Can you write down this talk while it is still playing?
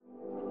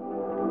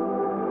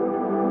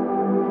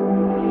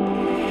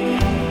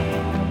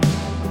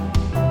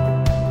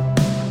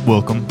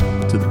Welcome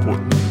to the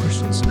Portland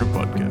Christian Center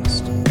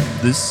podcast.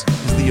 This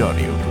is the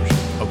audio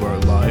version of our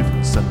live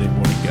Sunday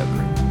morning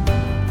gathering.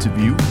 To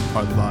view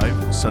our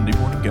live Sunday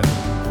morning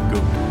gathering, go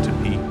to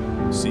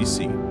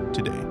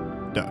pcctoday.com.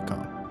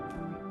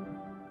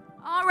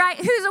 All right,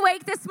 who's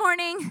awake this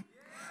morning?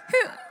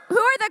 Who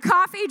are the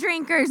coffee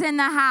drinkers in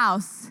the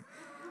house?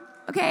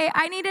 Okay,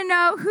 I need to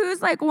know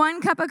who's like 1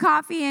 cup of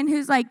coffee and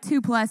who's like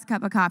 2+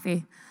 cup of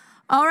coffee.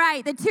 All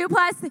right, the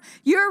 2+,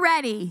 you're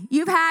ready.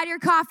 You've had your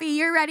coffee.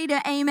 You're ready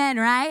to amen,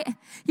 right?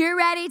 You're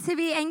ready to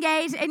be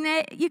engaged. And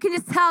you can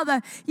just tell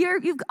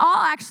you've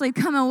all actually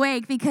come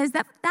awake because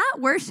that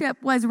worship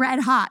was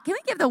red hot. Can we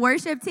give the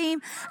worship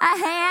team a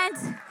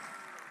hand?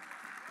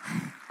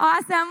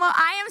 Awesome. Well,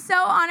 I am so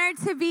honored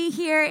to be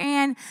here.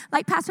 And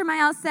like Pastor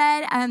Miles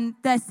said,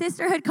 the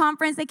Sisterhood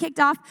Conference, they kicked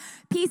off,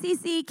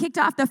 PCC kicked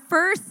off the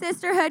first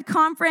Sisterhood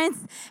Conference,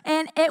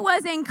 and it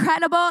was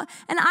incredible.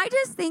 And I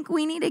just think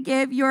we need to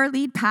give your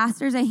lead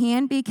pastors a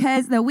hand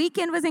because the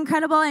weekend was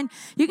incredible, and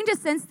you can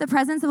just sense the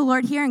presence of the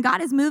Lord here, and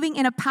God is moving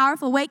in a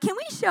powerful way. Can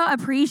we show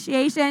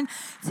appreciation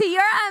to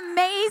your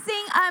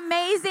amazing,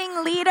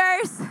 amazing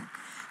leaders?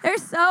 They're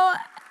so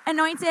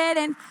anointed,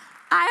 and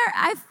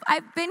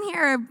I've been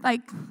here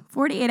like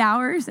 48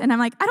 hours, and I'm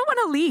like, I don't want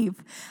to leave.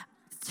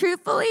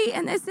 Truthfully,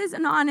 and this is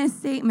an honest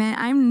statement,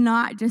 I'm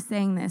not just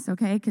saying this,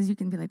 okay? Because you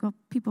can be like, well,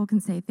 people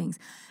can say things.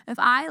 If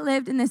I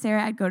lived in this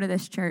area, I'd go to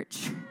this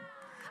church.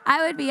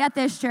 I would be at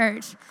this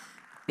church.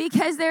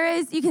 Because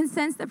you can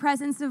sense the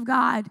presence of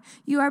God.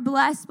 You are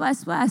blessed,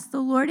 blessed, blessed.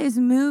 The Lord is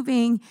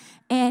moving,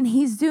 and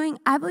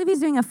I believe He's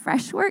doing a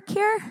fresh work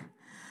here.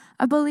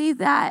 I believe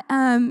that,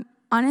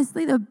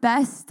 honestly, the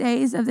best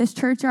days of this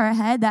church are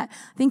ahead.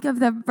 Think of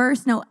the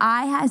verse, no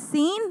eye has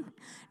seen,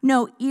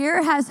 no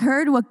ear has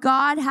heard what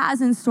God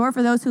has in store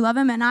for those who love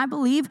Him. And I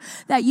believe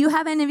that you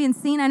haven't even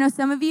seen. I know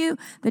some of you,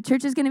 the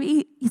church is going to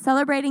be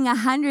celebrating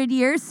 100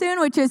 years soon,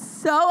 which is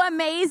so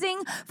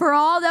amazing for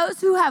all those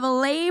who have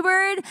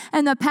labored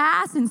in the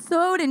past and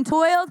sowed and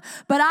toiled.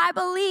 But I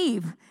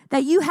believe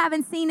that you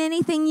haven't seen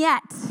anything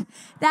yet.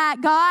 That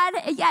God,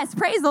 yes,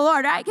 praise the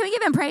Lord, right? Can we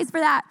give Him praise for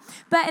that?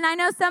 And I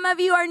know some of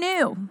you are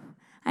new.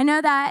 I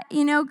know that,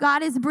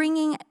 God is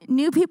bringing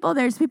new people.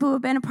 There's people who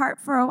have been apart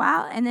for a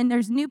while, and then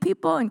there's new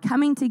people and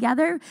coming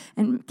together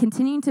and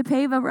continuing to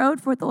pave a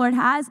road for what the Lord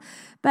has.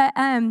 But,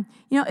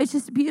 it's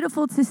just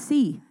beautiful to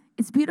see.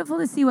 It's beautiful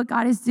to see what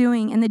God is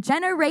doing and the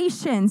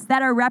generations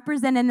that are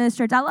represented in this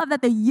church. I love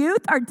that the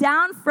youth are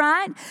down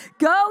front.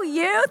 Go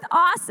youth,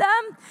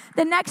 awesome.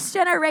 The next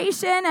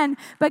generation,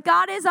 but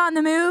God is on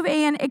the move,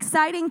 and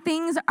exciting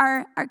things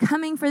are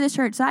coming for this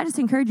church. So I just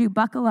encourage you,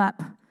 buckle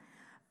up.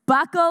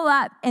 Buckle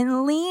up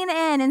and lean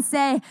in and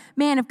say,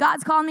 man, if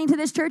God's calling me to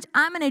this church,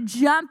 I'm going to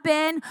jump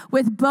in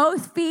with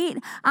both feet.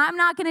 I'm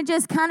not going to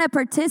just kind of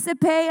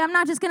participate. I'm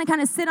not just going to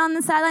kind of sit on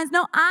the sidelines.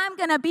 No, I'm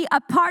going to be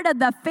a part of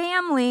the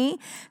family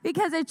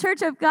because the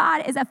church of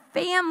God is a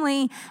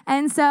family.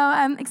 And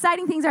so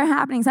exciting things are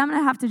happening. So I'm going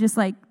to have to just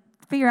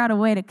figure out a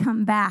way to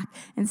come back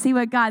and see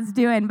what God's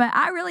doing. But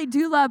I really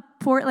do love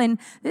Portland.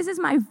 This is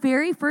my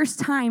very first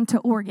time to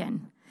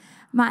Oregon.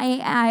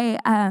 I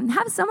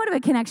have somewhat of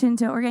a connection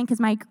to Oregon because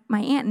my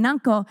aunt and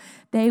uncle,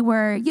 they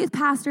were youth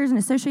pastors and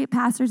associate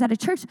pastors at a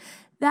church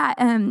that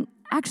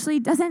actually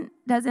doesn't.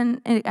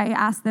 I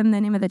asked them the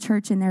name of the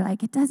church, and they're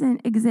like, it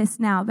doesn't exist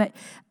now. But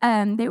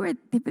they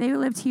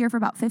lived here for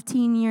about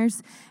 15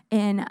 years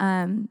in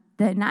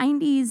the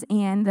 90s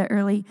and the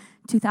early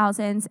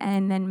 2000s,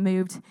 and then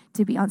moved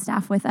to be on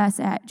staff with us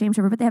at James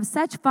River. But they have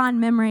such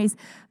fond memories.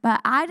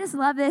 But I just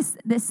love this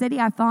city.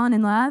 I've fallen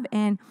in love,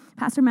 and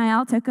Pastor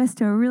Mael took us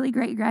to a really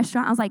great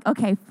restaurant. I was like,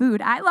 okay,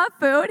 food. I love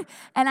food,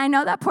 and I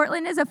know that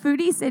Portland is a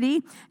foodie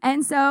city.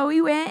 And so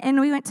we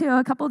went to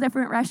a couple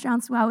different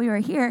restaurants while we were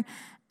here.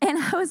 And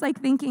I was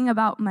thinking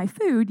about my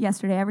food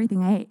yesterday,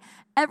 everything I ate.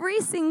 Every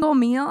single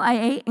meal I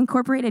ate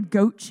incorporated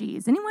goat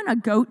cheese. Anyone a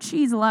goat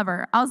cheese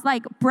lover? I was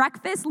like,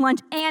 breakfast,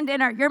 lunch, and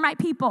dinner. You're my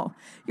people.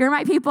 You're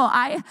my people.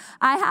 I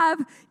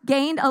have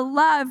gained a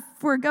love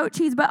for goat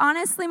cheese, but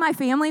honestly, my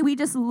family, we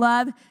just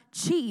love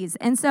cheese.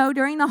 And so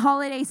during the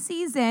holiday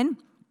season,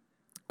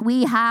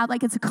 we have,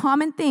 it's a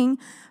common thing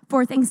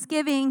for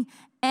Thanksgiving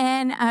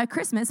and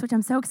Christmas, which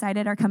I'm so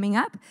excited are coming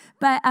up.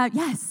 But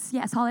yes,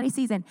 holiday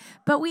season.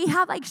 But we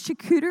have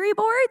charcuterie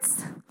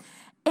boards,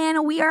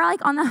 and we are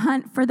on the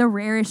hunt for the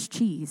rarest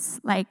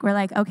cheese.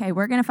 We're okay,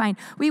 we're gonna find.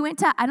 We went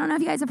to, I don't know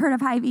if you guys have heard of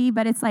Hy-Vee,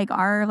 but it's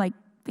our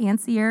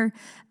fancier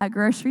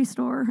grocery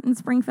store in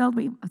Springfield.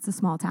 It's a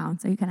small town,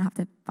 so you kind of have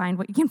to find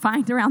what you can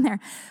find around there.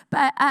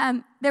 But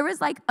there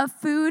was a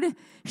food.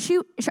 She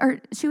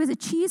was a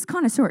cheese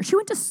connoisseur. She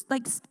went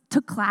to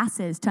took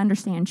classes to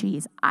understand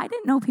cheese. I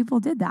didn't know people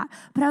did that.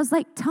 But I was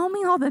like, tell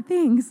me all the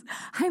things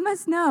I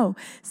must know.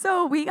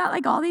 So we got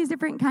like all these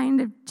different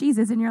kind of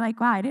cheeses. And you're like,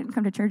 wow, I didn't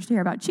come to church to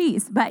hear about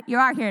cheese. But you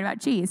are hearing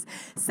about cheese.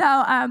 So,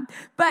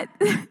 but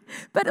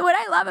what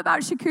I love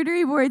about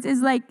charcuterie boards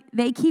is like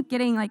they keep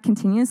getting like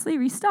continuously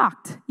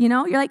restocked. You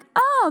know, you're like,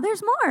 oh,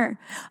 there's more.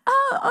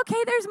 Oh,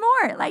 okay, there's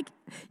more. Like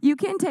you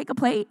can take a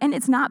plate and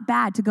it's not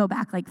bad to go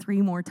back like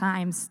 3 more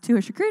times to a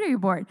charcuterie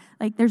board.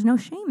 Like there's no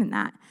shame in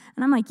that.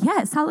 And I'm like,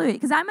 yes, hallelujah,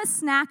 because I'm a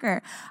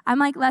snacker. I'm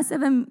like less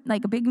of a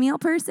big meal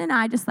person.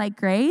 I just like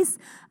grace.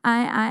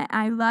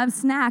 I love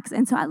snacks,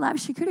 and so I love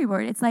charcuterie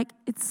board. It's like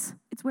it's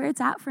where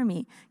it's at for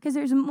me because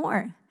there's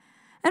more.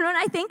 And when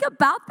I think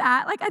about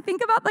that, like I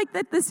think about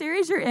like the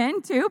series you're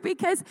in too,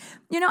 because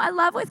I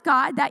love with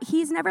God that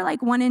He's never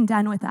like one and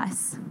done with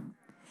us.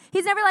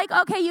 He's never like,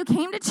 okay, you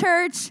came to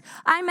church,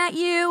 I met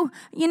you,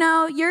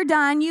 you're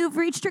done. You've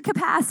reached your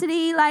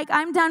capacity. Like,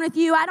 I'm done with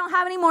you. I don't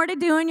have any more to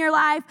do in your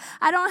life.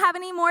 I don't have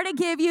any more to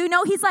give you.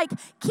 No, He's like,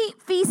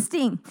 keep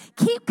feasting.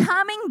 Keep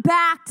coming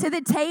back to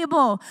the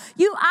table.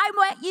 I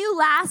met you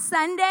last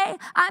Sunday.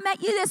 I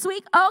met you this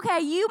week. Okay,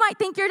 you might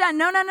think you're done.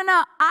 No.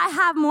 I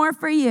have more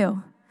for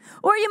you.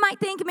 Or you might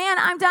think, man,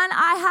 I'm done.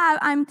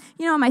 I'm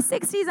in my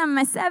 60s, I'm in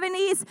my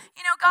 70s.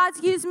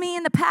 God's used me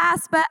in the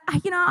past, but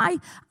I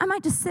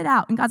might just sit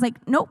out. And God's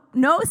like, nope,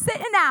 no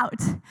sitting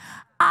out.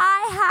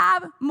 I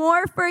have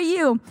more for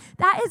you.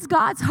 That is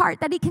God's heart,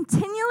 that He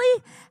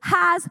continually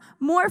has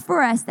more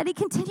for us, that He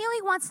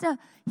continually wants to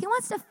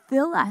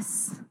fill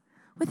us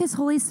with His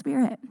Holy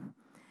Spirit.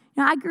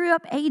 I grew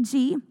up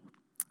AG.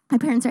 My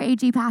parents are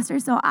AG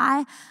pastors, so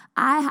I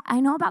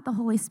know about the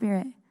Holy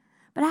Spirit.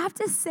 But I have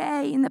to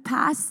say, in the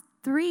past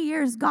 3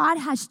 years, God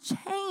has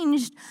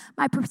changed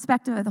my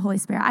perspective of the Holy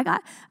Spirit.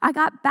 I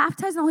got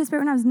baptized in the Holy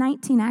Spirit when I was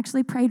 19. I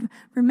actually prayed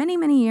for many,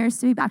 many years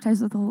to be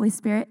baptized with the Holy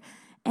Spirit.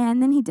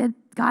 And then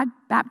God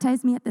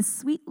baptized me at this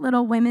sweet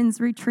little women's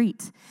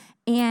retreat.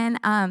 And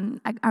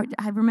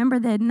I remember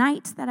the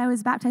night that I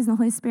was baptized in the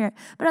Holy Spirit.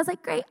 But I was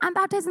like, great, I'm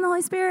baptized in the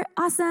Holy Spirit.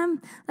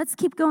 Awesome. Let's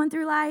keep going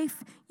through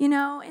life,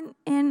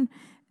 and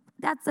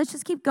let's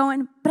just keep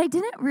going. But I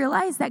didn't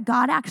realize that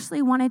God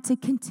actually wanted to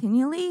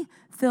continually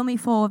fill me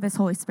full of His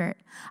Holy Spirit.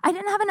 I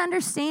didn't have an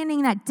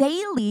understanding that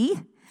daily,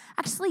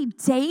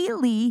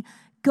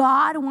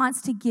 God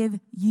wants to give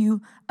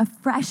you a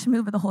fresh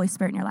move of the Holy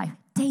Spirit in your life.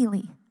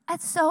 Daily.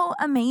 That's so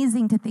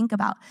amazing to think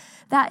about,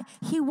 that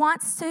He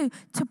wants to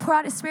pour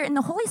out His Spirit. And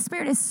the Holy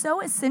Spirit is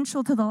so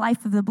essential to the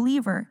life of the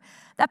believer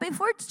that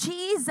before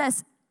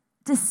Jesus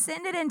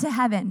descended into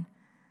heaven,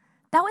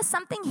 that was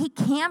something He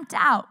camped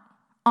out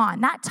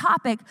on, that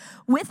topic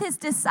with His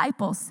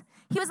disciples.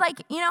 He was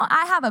like,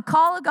 I have a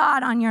call of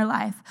God on your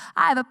life.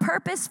 I have a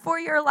purpose for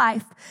your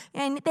life.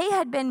 And they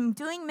had been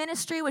doing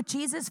ministry with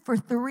Jesus for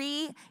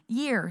 3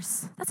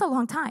 years. That's a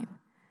long time.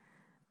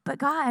 But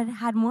God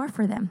had more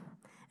for them.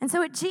 And so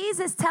what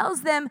Jesus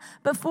tells them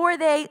before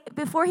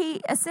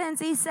He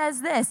ascends, He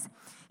says this.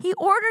 He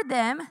ordered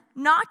them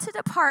not to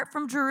depart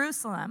from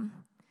Jerusalem,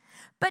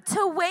 but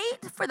to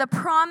wait for the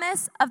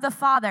promise of the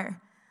Father.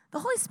 The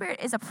Holy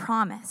Spirit is a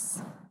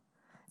promise.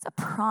 It's a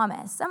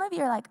promise. Some of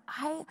you are like,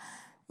 I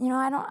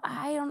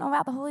don't know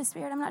about the Holy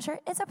Spirit. I'm not sure.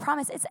 It's a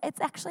promise. It's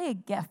actually a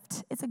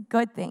gift. It's a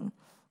good thing.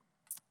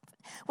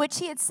 Which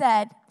He had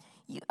said,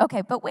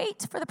 but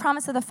wait for the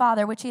promise of the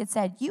Father, which He had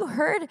said, you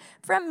heard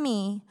from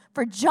me,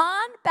 for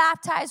John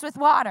baptized with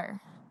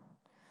water,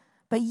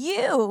 but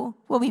you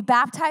will be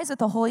baptized with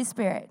the Holy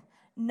Spirit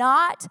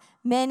not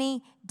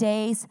many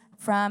days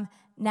from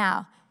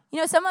now.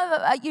 Some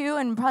of you,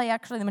 and probably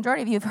actually the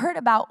majority of you, have heard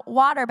about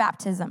water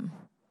baptism.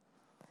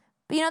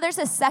 But there's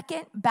a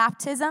second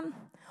baptism.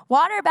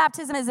 Water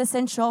baptism is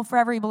essential for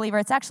every believer.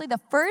 It's actually the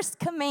first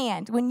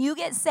command when you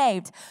get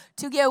saved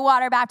to get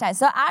water baptized.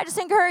 So I just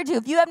encourage you,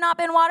 if you have not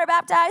been water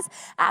baptized,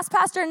 ask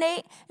Pastor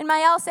Nate and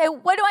Mael, say,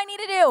 what do I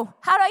need to do?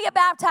 How do I get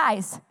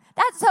baptized?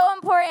 That's so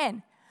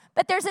important.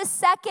 But there's a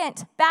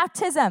second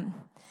baptism.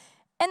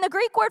 And the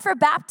Greek word for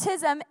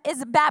baptism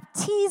is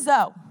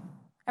baptizo.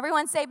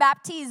 Everyone say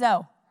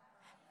baptizo.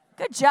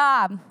 Good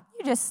job.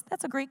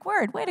 That's a Greek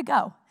word. Way to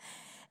go.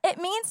 It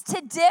means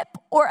to dip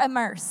or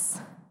immerse.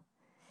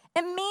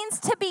 It means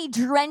to be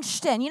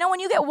drenched in. When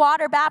you get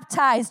water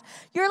baptized,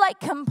 you're like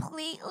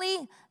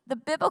completely, the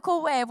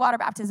biblical way of water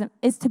baptism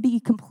is to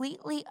be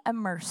completely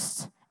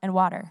immersed in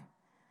water.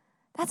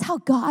 That's how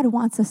God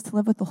wants us to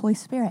live with the Holy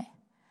Spirit.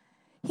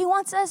 He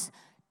wants us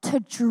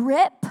to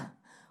drip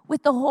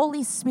with the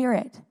Holy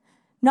Spirit.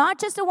 Not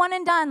just a one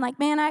and done, like,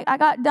 man, I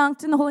got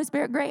dunked in the Holy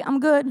Spirit, great, I'm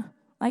good.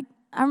 Like,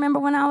 I remember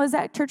when I was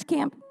at church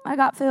camp, I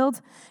got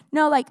filled.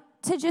 No, like,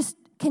 to just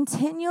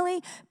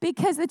continually,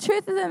 because the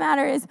truth of the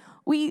matter is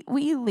we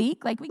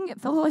leak, like we can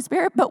get filled with the Holy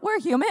Spirit, but we're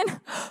human.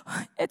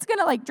 It's going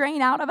to like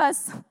drain out of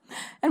us,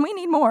 and we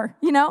need more,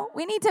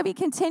 We need to be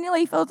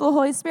continually filled with the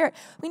Holy Spirit.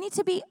 We need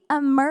to be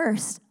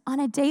immersed on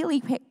a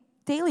daily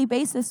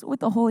basis with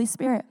the Holy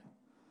Spirit.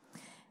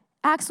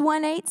 Acts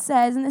 1:8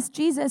 says, and this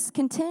Jesus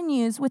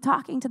continues with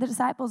talking to the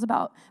disciples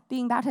about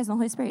being baptized in the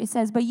Holy Spirit. He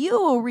says, but you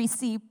will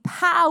receive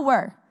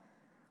power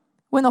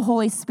when the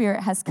Holy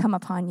Spirit has come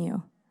upon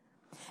you.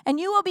 And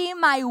you will be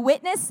my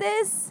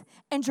witnesses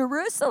in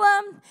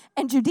Jerusalem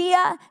and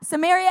Judea,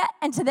 Samaria,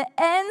 and to the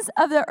ends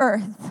of the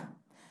earth.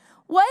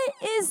 Why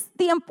is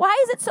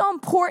it so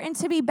important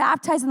to be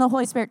baptized in the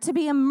Holy Spirit, to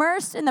be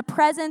immersed in the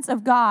presence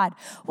of God?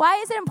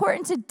 Why is it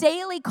important to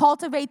daily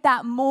cultivate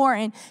that more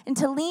and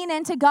to lean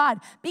into God?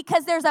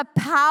 Because there's a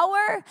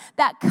power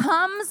that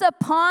comes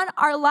upon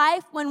our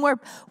life when we're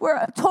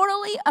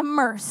totally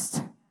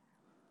immersed.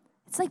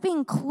 It's like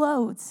being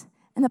clothed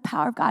in the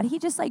power of God. He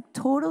just like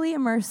totally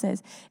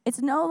immerses.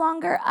 It's no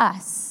longer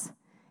us.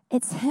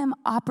 It's him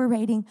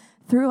operating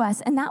through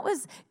us. And that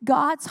was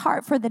God's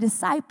heart for the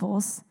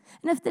disciples.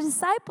 And if the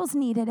disciples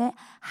needed it,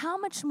 how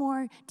much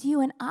more do you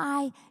and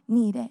I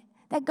need it?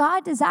 That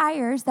God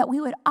desires that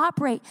we would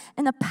operate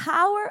in the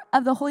power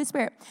of the Holy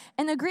Spirit.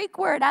 And the Greek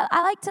word,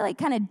 I like to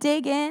kind of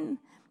dig in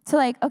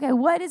to okay,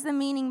 what is the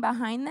meaning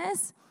behind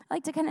this? I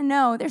like to kind of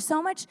know. There's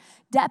so much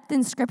depth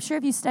in Scripture.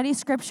 If you study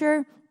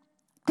Scripture,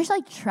 there's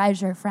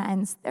treasure,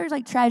 friends. There's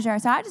treasure.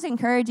 So I just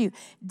encourage you,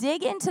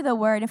 dig into the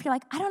word. If you're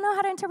I don't know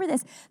how to interpret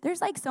this,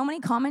 there's so many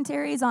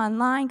commentaries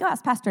online. Go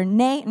ask Pastor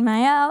Nate and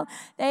Mael.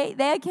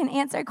 They can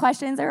answer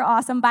questions. They're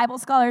awesome Bible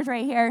scholars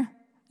right here.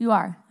 You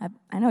are.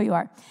 I know you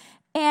are.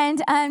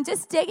 And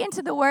just dig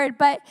into the word.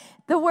 But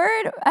the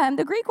word,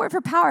 the Greek word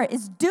for power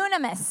is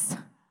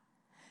dunamis.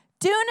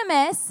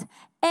 Dunamis,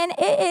 and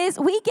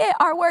we get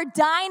our word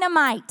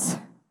dynamite.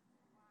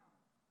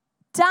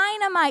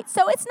 Dynamite.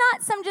 So it's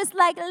not some just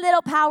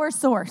little power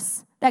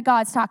source that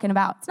God's talking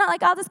about. It's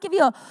not I'll just give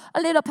you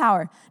a little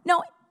power.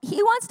 No,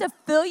 he wants to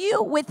fill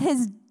you with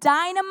his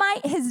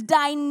dynamite, his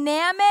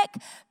dynamic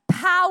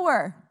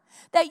power,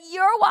 that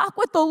your walk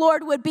with the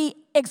Lord would be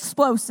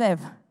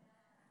explosive.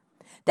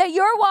 That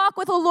your walk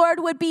with the Lord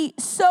would be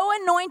so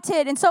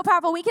anointed and so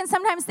powerful. We can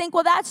sometimes think,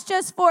 well, that's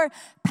just for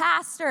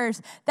pastors.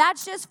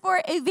 That's just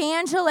for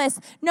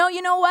evangelists. No,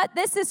 you know what?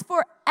 This is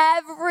for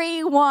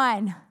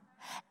everyone.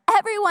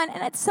 Everyone.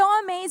 And it's so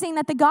amazing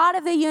that the God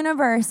of the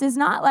universe is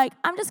not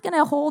I'm just going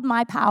to hold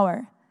my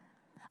power.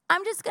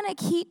 I'm just going to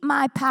keep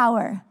my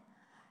power.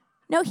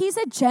 No, he's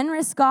a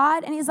generous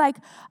God. And he's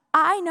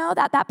I know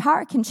that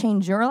power can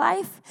change your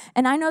life.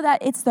 And I know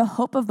that it's the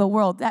hope of the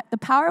world, that the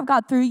power of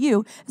God through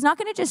you is not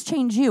going to just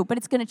change you, but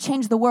it's going to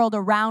change the world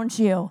around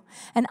you.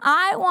 And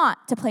I want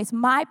to place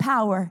my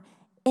power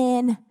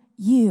in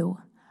you.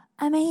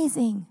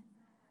 Amazing.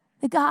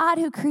 The God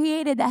who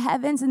created the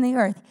heavens and the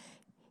earth,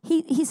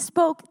 He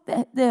spoke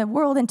the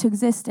world into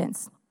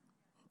existence,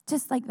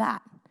 just like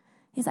that.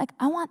 He's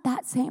I want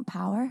that same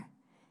power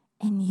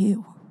in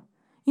you.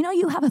 You know,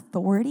 you have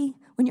authority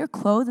when you're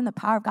clothed in the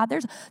power of God.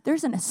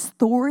 There's an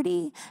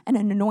authority and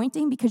an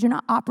anointing because you're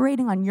not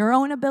operating on your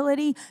own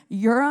ability,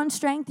 your own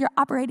strength. You're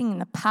operating in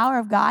the power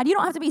of God. You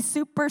don't have to be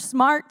super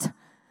smart.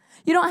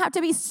 You don't have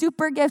to be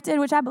super gifted,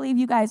 which I believe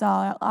you guys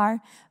all are.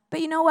 But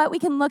you know what? We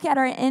can look at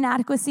our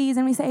inadequacies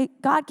and we say,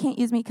 God can't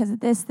use me because of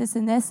this, this,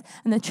 and this.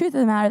 And the truth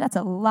of the matter, that's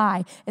a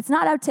lie. It's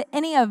not up to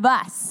any of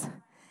us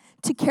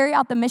to carry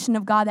out the mission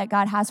of God that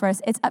God has for us.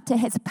 It's up to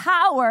his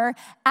power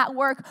at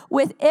work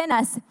within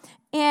us.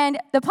 And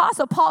the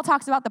Apostle Paul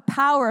talks about the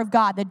power of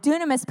God, the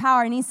dunamis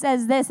power. And he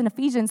says this in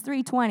Ephesians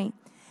 3:20.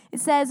 It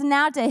says,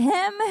 now to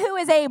him who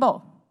is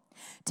able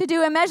to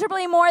do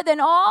immeasurably more than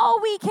all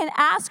we can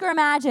ask or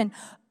imagine,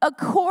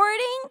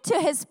 according to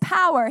his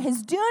power,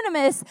 his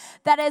dunamis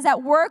that is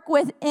at work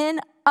within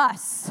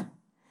us.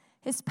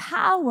 His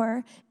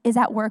power is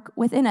at work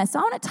within us. So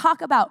I want to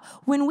talk about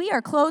when we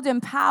are clothed in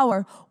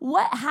power,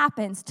 what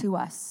happens to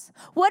us?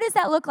 What does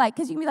that look like?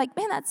 Because you can be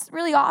man, that's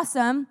really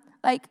awesome,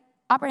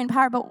 operating in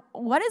power, but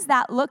what does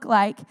that look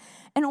like?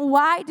 And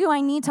why do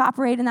I need to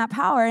operate in that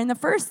power? And the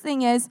first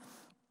thing is,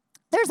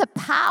 there's a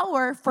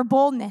power for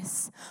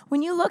boldness.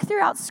 When you look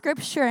throughout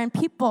Scripture and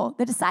people,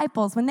 the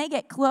disciples, when they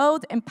get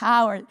clothed in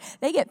power,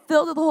 they get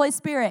filled with the Holy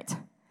Spirit,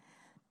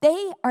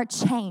 they are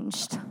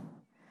changed.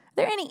 Are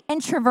there any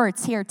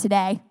introverts here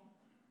today?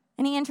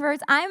 Any introverts?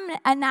 I'm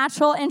a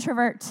natural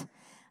introvert,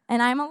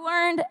 and I'm a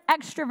learned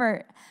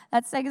extrovert.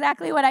 That's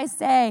exactly what I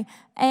say.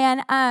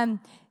 And,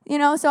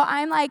 so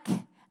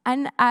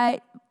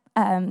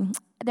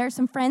there's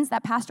some friends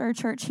that pastor a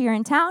church here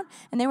in town,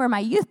 and they were my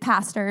youth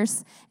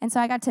pastors. And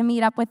so I got to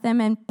meet up with them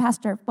and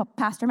Pastor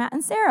Matt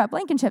and Sarah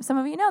Blankenship. Some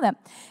of you know them.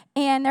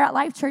 And they're at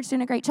Life Church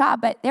doing a great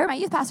job, but they're my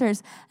youth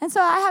pastors. And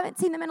so I haven't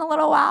seen them in a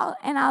little while.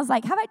 And I was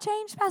like, have I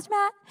changed, Pastor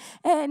Matt?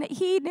 And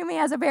he knew me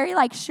as a very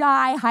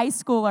shy high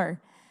schooler.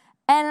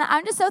 And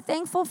I'm just so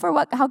thankful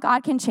for how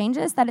God can change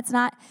us, that it's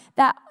not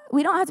that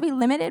we don't have to be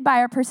limited by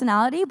our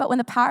personality, but when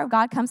the power of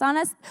God comes on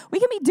us, we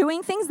can be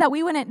doing things that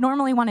we wouldn't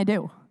normally want to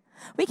do.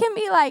 We can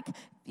be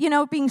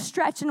being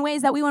stretched in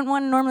ways that we wouldn't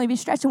want to normally be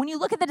stretched. And when you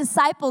look at the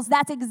disciples,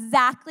 that's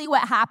exactly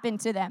what happened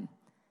to them.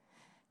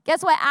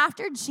 Guess what?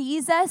 After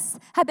Jesus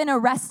had been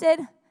arrested,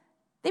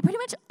 they pretty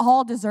much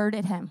all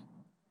deserted him.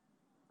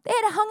 They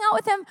had hung out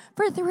with him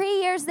for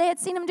 3 years. They had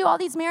seen him do all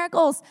these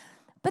miracles,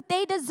 but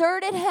they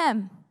deserted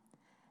him.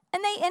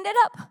 And they ended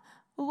up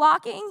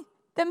locking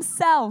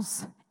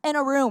themselves in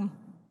a room.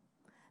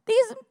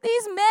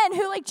 These men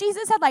who like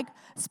Jesus had like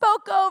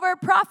spoke over,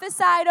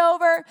 prophesied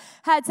over,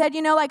 had said,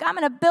 like I'm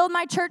going to build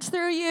my church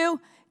through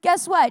you.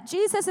 Guess what?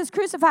 Jesus is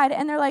crucified,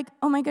 and they're like,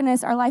 oh my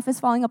goodness, our life is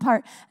falling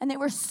apart. And they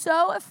were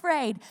so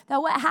afraid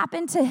that what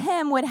happened to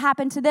him would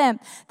happen to them,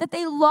 that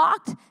they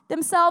locked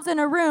themselves in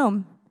a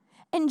room.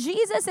 And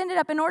Jesus ended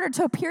up, in order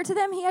to appear to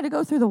them, he had to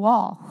go through the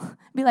wall.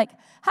 Be like,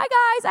 hi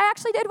guys, I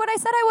actually did what I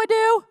said I would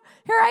do.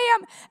 Here I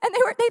am. And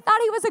they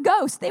thought he was a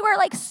ghost. They were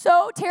like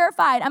so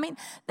terrified. I mean,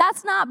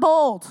 that's not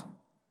bold,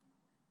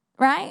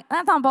 right?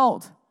 That's not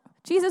bold.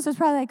 Jesus was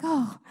probably like,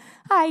 oh,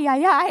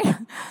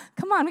 ay.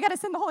 Come on, we got to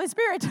send the Holy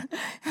Spirit.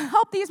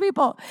 Help these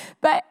people.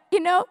 But,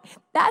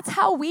 that's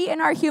how we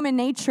in our human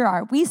nature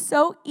are. We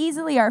so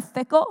easily are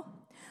fickle.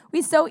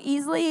 We so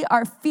easily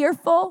are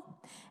fearful.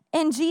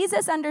 And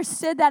Jesus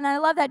understood that. And I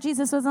love that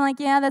Jesus wasn't like,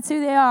 yeah, that's who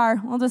they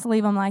are. We'll just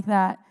leave them like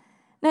that.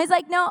 No, he's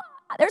like, no,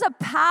 there's a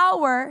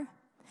power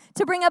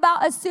to bring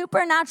about a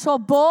supernatural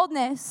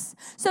boldness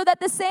so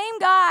that the same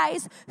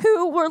guys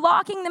who were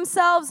locking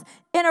themselves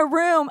in a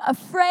room,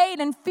 afraid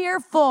and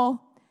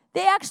fearful,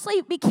 they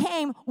actually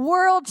became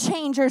world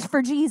changers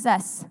for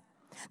Jesus.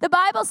 The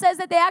Bible says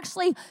that they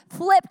actually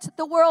flipped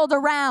the world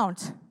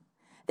around.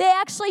 They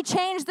actually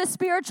changed the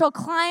spiritual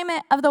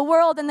climate of the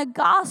world, and the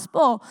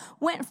gospel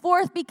went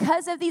forth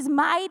because of these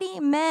mighty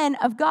men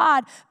of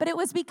God, but it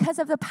was because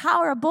of the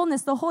power of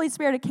boldness. The Holy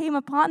Spirit came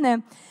upon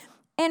them.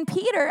 And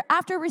Peter,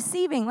 after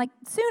receiving,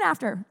 soon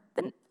after,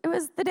 it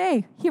was the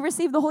day he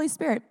received the Holy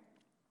Spirit,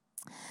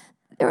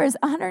 there was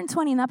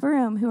 120 in the upper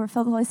room who were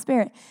filled with the Holy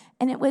Spirit.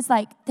 And it was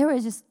like, there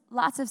was just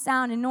lots of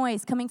sound and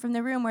noise coming from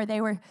the room where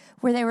they were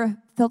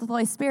filled with the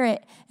Holy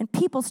Spirit. And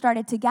people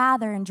started to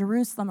gather in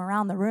Jerusalem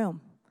around the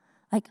room.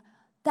 Like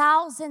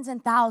thousands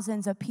and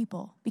thousands of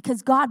people,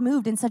 because God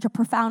moved in such a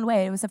profound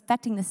way. It was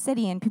affecting the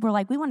city, and people were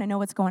like, we want to know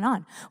what's going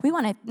on. We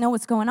want to know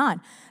what's going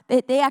on.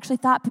 They actually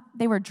thought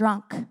they were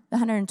drunk, the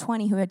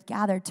 120 who had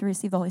gathered to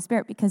receive the Holy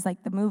Spirit, because the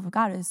move of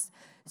God is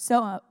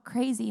so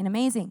crazy and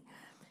amazing.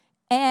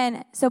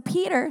 And so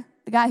Peter,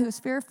 the guy who was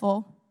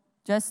fearful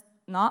just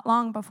not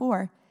long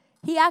before,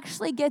 he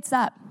actually gets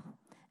up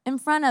in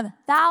front of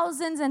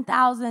thousands and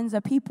thousands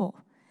of people,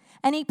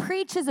 and he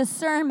preaches a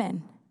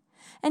sermon.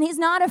 And he's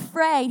not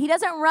afraid. He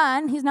doesn't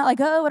run. He's not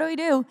like, oh, what do we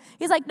do?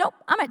 He's like, nope,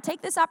 I'm going to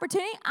take this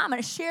opportunity. I'm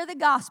going to share the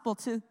gospel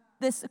to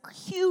this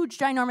huge,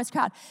 ginormous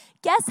crowd.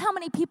 Guess how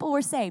many people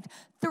were saved?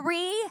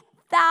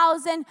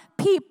 3,000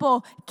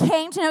 people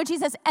came to know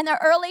Jesus, and the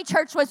early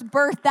church was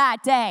birthed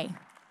that day.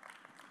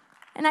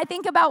 And I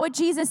think about what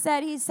Jesus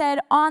said. He said,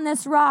 on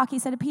this rock, he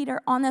said to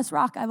Peter, on this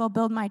rock I will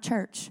build my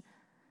church.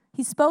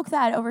 He spoke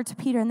that over to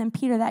Peter, and then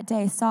Peter that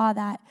day saw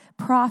that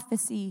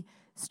prophecy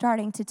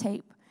starting to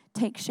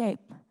take shape.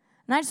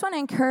 And I just want to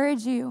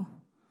encourage you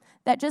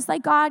that just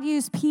like God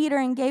used Peter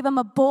and gave him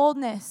a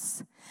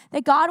boldness,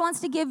 that God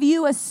wants to give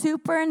you a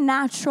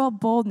supernatural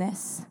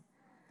boldness.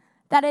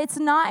 That it's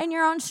not in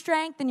your own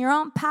strength and your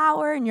own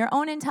power and your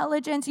own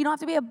intelligence. You don't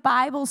have to be a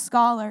Bible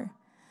scholar.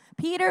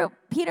 Peter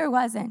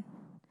wasn't.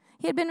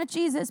 He had been with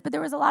Jesus, but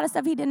there was a lot of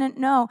stuff he didn't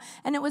know.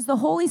 And it was the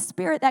Holy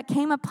Spirit that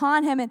came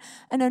upon him and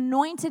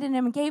anointed him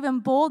and gave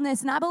him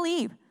boldness. And I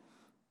believe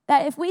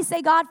that if we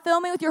say, God, fill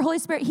me with your Holy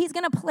Spirit, he's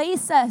going to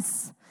place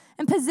us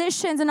and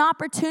positions and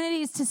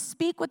opportunities to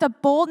speak with a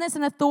boldness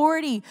and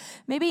authority,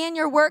 maybe in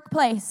your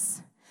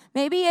workplace,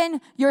 maybe in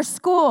your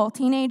school,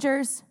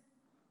 teenagers.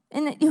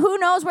 And who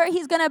knows where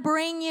he's going to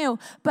bring you.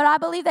 But I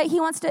believe that he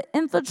wants to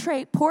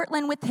infiltrate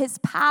Portland with his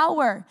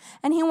power.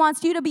 And he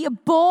wants you to be a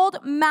bold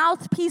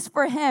mouthpiece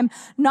for him,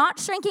 not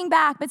shrinking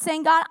back, but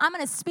saying, God, I'm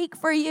going to speak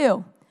for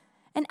you.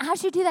 And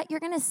as you do that, you're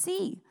going to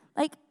see.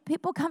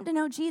 People come to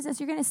know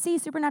Jesus. You're going to see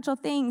supernatural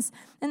things.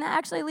 And that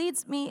actually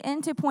leads me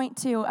into point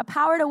 2, a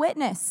power to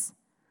witness.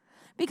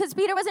 Because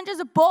Peter wasn't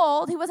just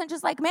bold. He wasn't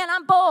just like, man,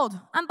 I'm bold.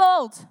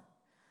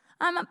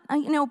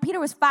 Peter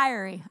was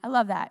fiery. I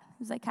love that.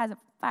 He was has a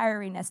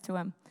fieriness to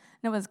him.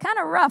 And it was kind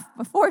of rough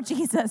before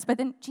Jesus, but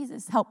then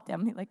Jesus helped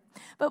him.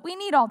 But we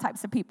need all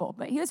types of people.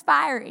 But he was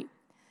fiery.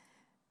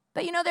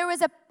 But there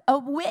was a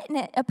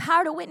witness, a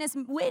power to witness.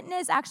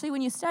 Witness, actually,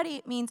 when you study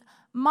it, means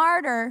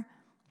martyr.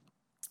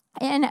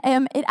 And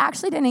it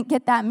actually didn't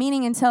get that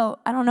meaning until,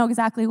 I don't know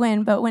exactly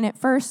when, but when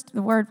the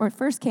word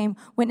first came,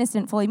 witness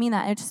didn't fully mean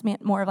that. It just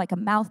meant more of like a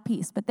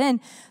mouthpiece. But then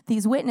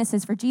these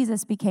witnesses for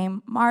Jesus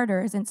became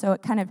martyrs, and so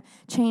it kind of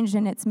changed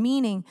in its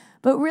meaning.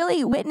 But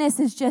really, witness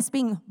is just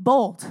being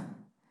bold.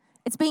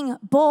 It's being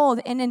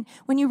bold. And then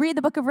when you read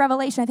the book of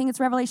Revelation, I think it's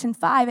Revelation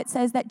 5, it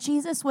says that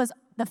Jesus was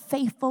the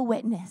faithful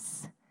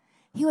witness.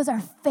 He was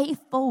our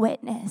faithful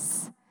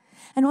witness.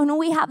 And when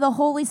we have the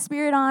Holy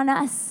Spirit on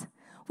us,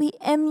 we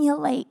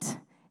emulate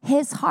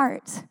his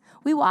heart.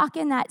 We walk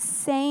in that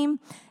same,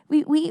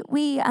 we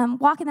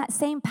walk in that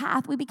same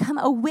path. We become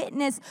a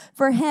witness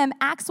for him.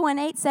 Acts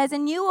 1:8 says,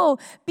 and you will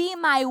be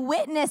my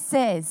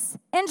witnesses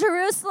in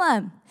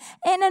Jerusalem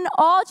and in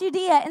all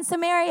Judea and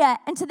Samaria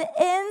and to the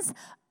ends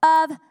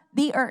of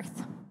the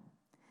earth.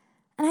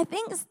 And I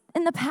think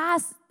in the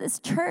past, this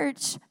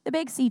church, the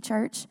Big C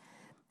church,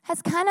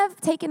 has kind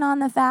of taken on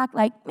the fact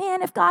like,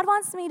 man, if God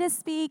wants me to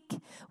speak,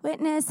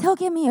 witness, he'll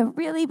give me a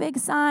really big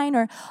sign,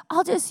 or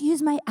I'll just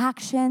use my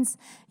actions.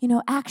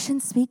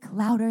 Actions speak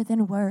louder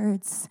than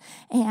words,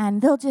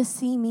 and they'll just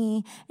see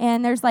me.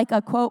 And there's like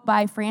a quote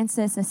by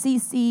Francis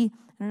Assisi.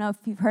 I don't know if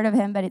you've heard of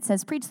him, but it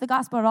says, preach the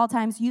gospel at all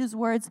times, use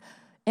words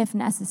if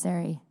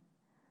necessary.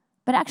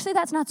 But actually,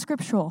 that's not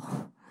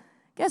scriptural.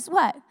 Guess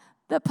what?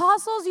 The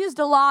apostles used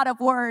a lot of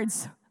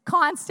words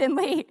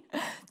constantly.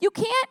 You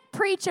can't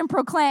preach and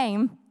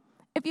proclaim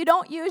if you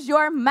don't use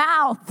your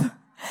mouth.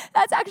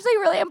 That's actually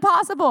really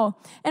impossible.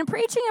 And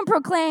preaching and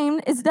proclaim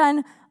is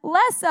done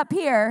less up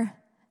here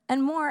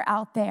and more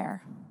out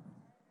there.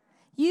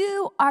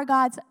 You are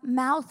God's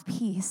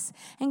mouthpiece,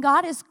 and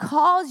God has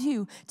called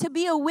you to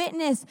be a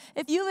witness.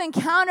 If you've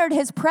encountered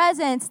his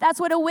presence, that's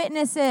what a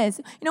witness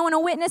is. When a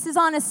witness is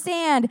on a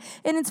stand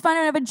and it's in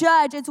front of a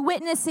judge, it's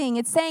witnessing.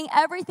 It's saying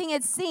everything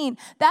it's seen.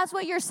 That's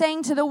what you're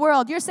saying to the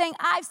world. You're saying,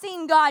 I've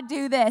seen God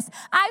do this.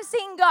 I've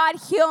seen God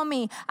heal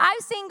me.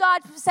 I've seen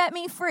God set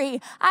me free.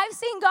 I've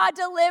seen God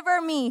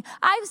deliver me.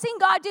 I've seen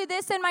God do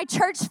this in my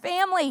church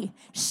family.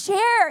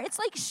 Share. It's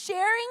like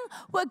sharing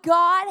what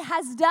God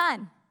has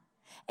done.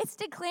 It's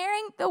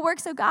declaring the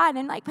works of God.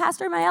 And like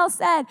Pastor Mael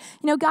said,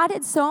 God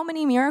did so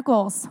many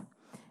miracles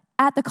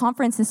at the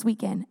conference this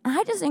weekend. And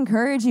I just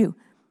encourage you,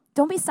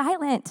 don't be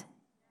silent.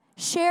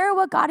 Share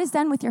what God has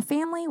done with your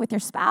family, with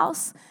your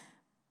spouse,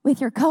 with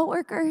your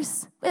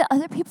coworkers, with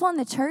other people in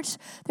the church.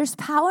 There's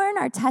power in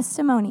our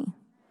testimony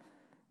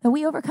that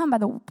we overcome by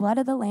the blood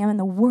of the Lamb and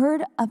the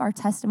word of our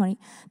testimony.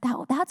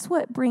 That's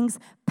what brings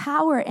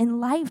power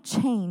and life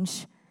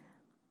change.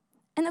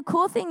 And the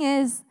cool thing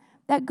is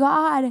that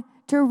God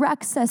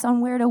directs us on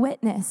where to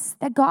witness,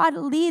 that God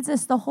leads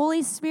us, the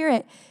Holy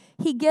Spirit.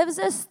 He gives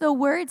us the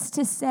words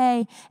to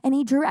say, and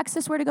he directs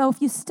us where to go.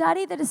 If you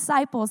study the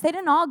disciples, they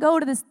didn't all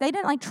go to this, they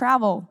didn't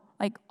travel,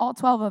 all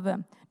 12 of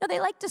them. No, they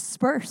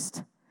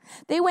dispersed.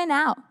 They went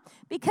out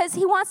because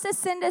he wants to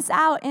send us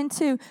out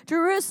into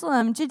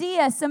Jerusalem,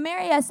 Judea,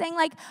 Samaria, saying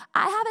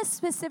I have a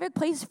specific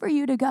place for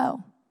you to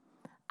go.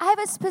 I have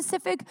a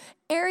specific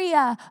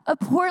area of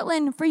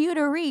Portland for you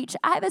to reach.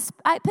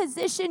 I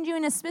positioned you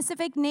in a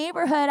specific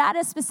neighborhood, at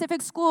a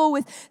specific school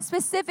with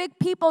specific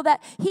people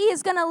that he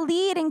is going to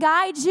lead and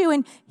guide you.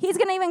 And he's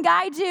going to even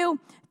guide you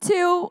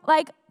to,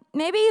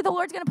 maybe the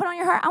Lord's going to put on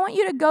your heart, I want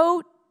you to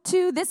go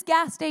to this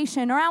gas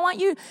station, or I want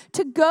you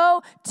to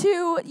go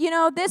to,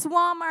 this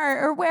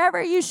Walmart or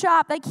wherever you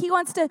shop. He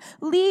wants to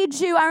lead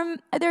you.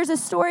 There's a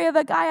story of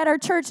a guy at our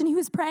church, and he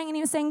was praying, and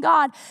he was saying,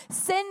 God,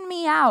 send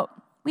me out.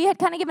 We had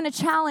kind of given a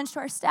challenge to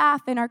our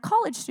staff and our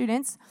college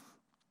students.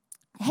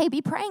 Hey,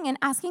 be praying and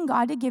asking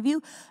God to give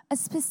you a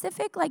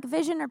specific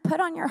vision or put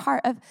on your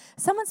heart of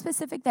someone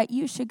specific that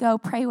you should go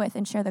pray with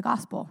and share the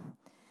gospel.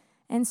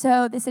 And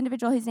so this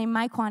individual, his name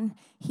Maikwan,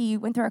 he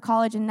went through our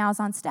college and now is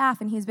on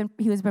staff, and he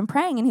was been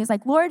praying, and he was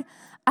like, Lord,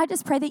 I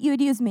just pray that you would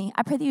use me.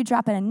 I pray that you would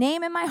drop in a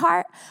name in my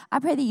heart. I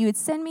pray that you would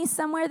send me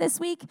somewhere this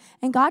week.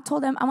 And God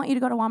told him, I want you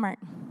to go to Walmart.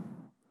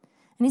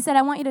 And he said,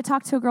 I want you to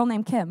talk to a girl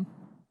named Kim.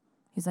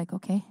 He's like,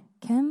 okay.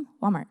 Kim,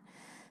 Walmart.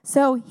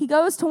 So he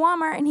goes to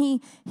Walmart, and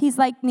he's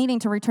needing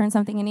to return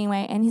something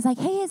anyway. And he's like,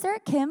 hey, is there a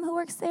Kim who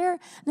works there? And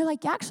they're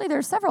like, yeah, actually,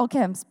 there's several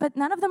Kims, but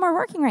none of them are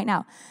working right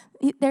now.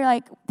 They're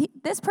like,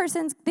 there's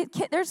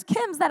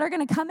Kims that are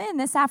going to come in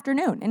this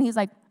afternoon. And he's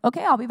like,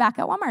 okay, I'll be back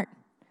at Walmart.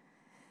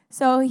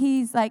 So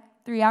he's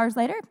 3 hours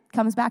later,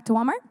 comes back to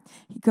Walmart.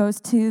 He goes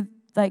to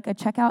a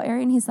checkout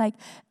area, and he's like,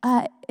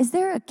 is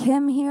there a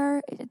Kim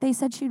here? They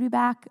said she'd be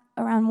back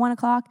around 1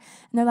 o'clock.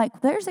 And they're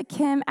like, there's a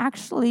Kim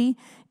actually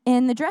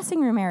in the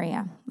dressing room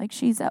area.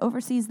 She's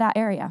oversees that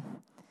area.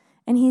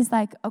 And he's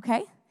like,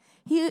 okay.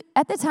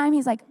 At the time,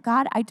 he's like,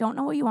 God, I don't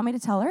know what you want me to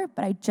tell her,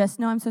 but I just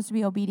know I'm supposed to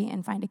be obedient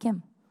and find a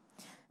Kim.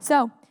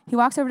 So he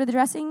walks over to the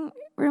dressing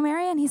room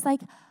area, and he's like,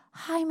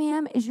 hi,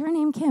 ma'am, is your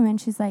name Kim? And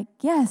she's like,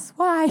 yes,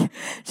 why?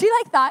 She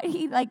thought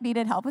he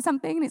needed help with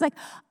something. And he's like,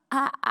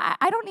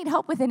 I don't need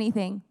help with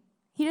anything.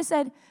 He just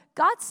said,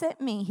 God sent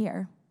me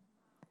here.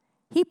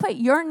 He put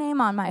your name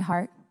on my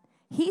heart.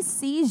 He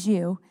sees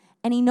you,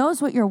 and he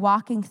knows what you're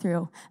walking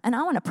through, and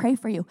I want to pray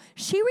for you.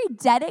 She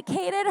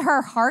rededicated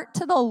her heart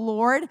to the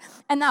Lord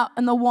in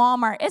the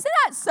Walmart. Isn't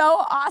that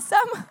so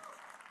awesome?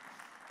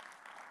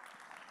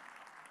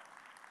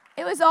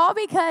 It was all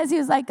because he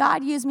was like,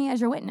 God, use me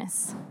as your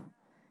witness.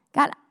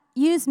 God,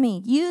 use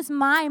me. Use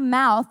my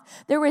mouth.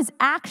 There was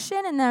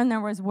action, and then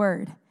there was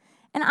word.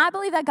 And I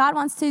believe that God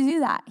wants to do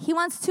that. He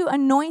wants to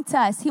anoint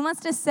us. He wants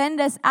to send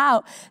us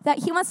out, that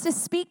he wants to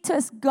speak to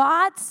us.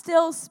 God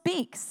still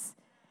speaks.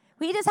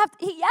 We just have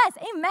to, yes,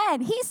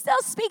 amen. He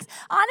still speaks.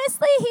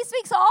 Honestly, he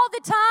speaks all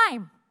the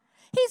time.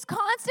 He's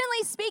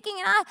constantly speaking,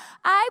 and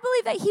I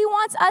believe that he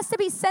wants us to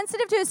be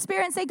sensitive to his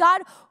spirit and say,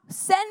 God,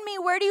 send me.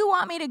 Where do you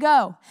want me to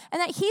go? And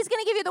that he's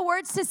going to give you the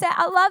words to say.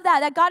 I love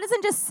that God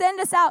doesn't just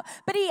send us out,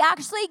 but he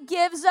actually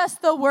gives us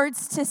the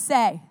words to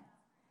say.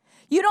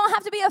 You don't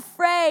have to be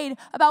afraid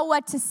about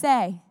what to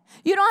say.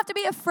 You don't have to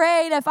be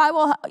afraid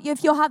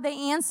if you'll have the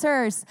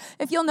answers,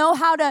 if you'll know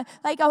how to,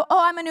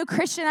 I'm a new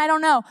Christian, I don't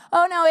know.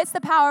 Oh, no, it's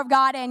the power of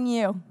God in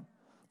you.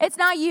 It's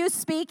not you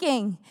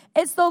speaking.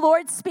 It's the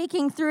Lord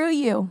speaking through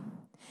you.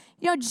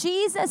 You know,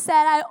 Jesus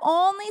said, I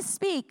only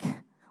speak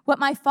what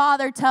my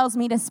Father tells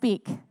me to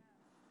speak.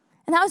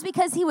 And that was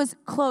because he was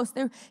close.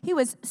 He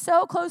was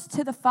so close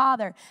to the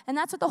Father. And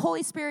that's what the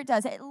Holy Spirit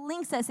does. It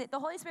links us. The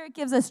Holy Spirit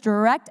gives us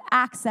direct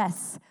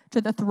access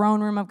to the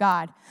throne room of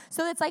God.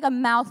 So it's like a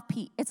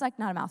mouthpiece. It's like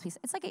not a mouthpiece.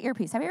 It's like an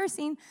earpiece. Have you ever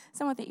seen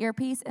someone with an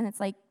earpiece and it's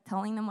like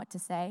telling them what to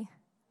say?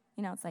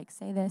 You know, it's like,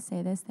 say this,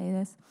 say this, say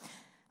this.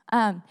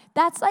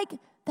 That's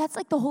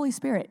like the Holy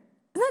Spirit.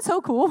 Isn't that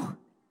so cool?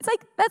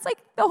 That's like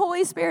the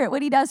Holy Spirit,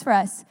 what he does for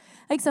us.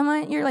 Like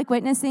someone, you're like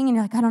witnessing and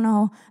you're like, I don't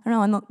know.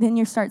 And then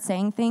you start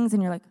saying things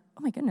and you're like,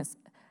 oh my goodness.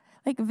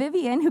 Like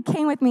Vivian, who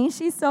came with me,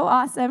 she's so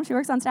awesome. She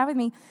works on staff with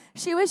me.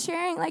 She was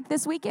sharing like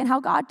this weekend how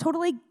God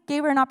totally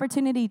gave her an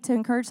opportunity to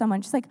encourage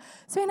someone. She's like,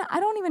 Savannah,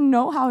 I don't even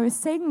know how I was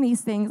saying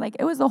these things. Like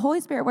it was the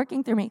Holy Spirit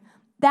working through me.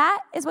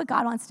 That is what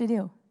God wants to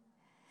do.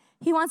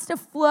 He wants to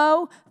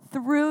flow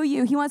through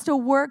you. He wants to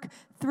work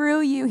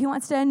through you. He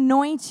wants to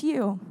anoint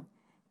you,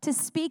 to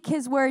speak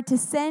his word, to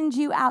send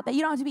you out, that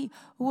you don't have to be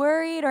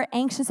worried or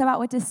anxious about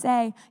what to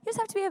say. You just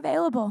have to be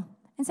available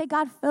and say,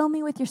 God, fill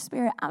me with your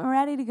spirit. I'm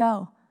ready to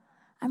go.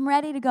 I'm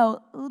ready to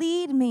go.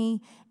 Lead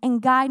me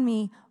and guide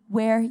me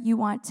where you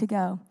want to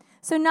go.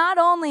 So not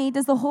only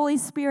does the Holy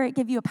Spirit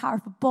give you a power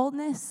for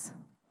boldness,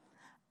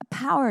 a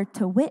power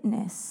to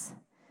witness,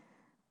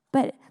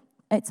 but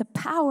it's a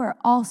power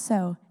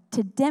also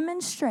to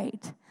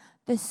demonstrate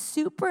the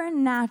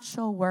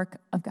supernatural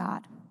work of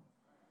God.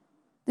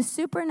 The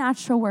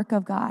supernatural work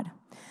of God.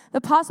 The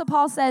Apostle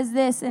Paul says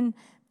this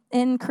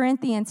in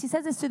Corinthians. He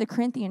says this to the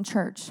Corinthian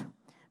church.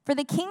 For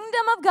the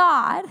kingdom of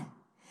God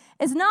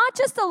is not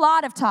just a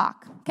lot of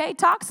talk. Okay,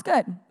 talk's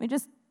good. We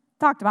just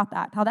talked about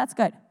that, how that's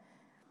good.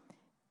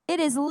 It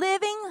is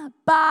living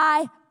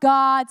by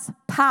God's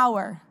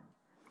power.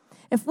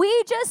 If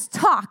we just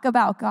talk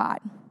about God,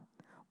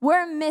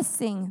 we're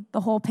missing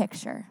the whole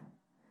picture.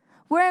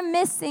 We're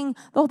missing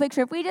the whole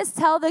picture. If we just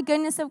tell the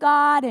goodness of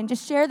God and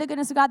just share the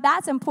goodness of God,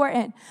 that's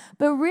important.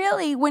 But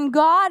really, when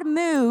God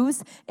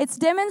moves, it's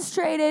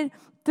demonstrated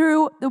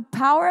through the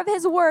power of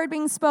his word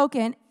being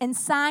spoken and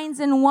signs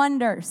and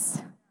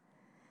wonders.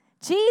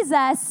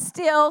 Jesus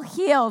still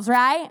heals,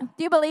 right?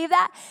 Do you believe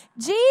that?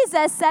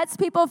 Jesus sets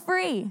people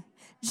free.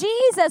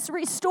 Jesus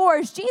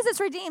restores.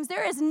 Jesus redeems.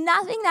 There is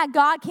nothing that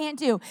God can't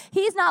do.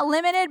 He's not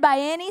limited by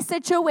any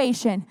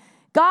situation.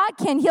 God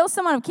can heal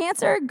someone of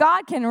cancer.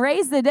 God can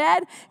raise the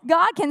dead.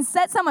 God can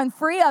set someone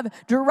free of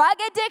drug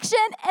addiction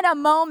in a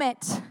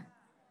moment.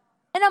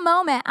 In a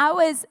moment. I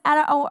was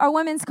at our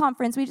women's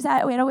conference. We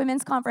had a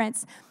women's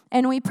conference,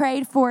 and we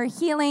prayed for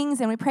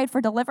healings, and we prayed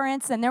for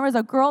deliverance, and there was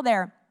a girl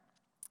there,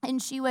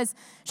 and she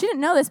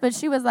didn't know this, but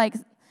she was like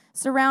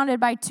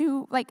surrounded by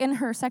two, like in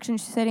her section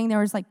she's sitting, there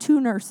was like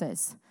two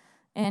nurses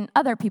and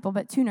other people,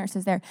 but two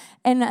nurses there.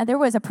 And there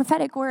was a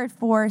prophetic word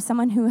for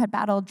someone who had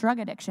battled drug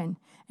addiction.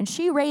 And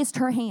she raised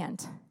her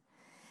hand.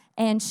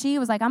 And she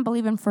was like, I'm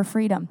believing for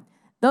freedom.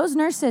 Those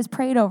nurses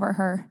prayed over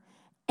her.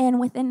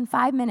 And within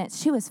 5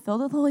 minutes, she was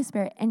filled with the Holy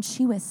Spirit. And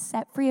she was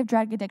set free of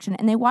drug addiction.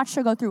 And they watched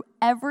her go through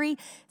every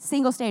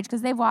single stage,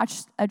 because they've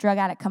watched a drug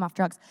addict come off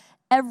drugs.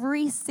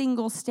 Every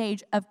single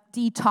stage of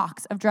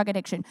detox of drug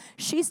addiction.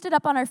 She stood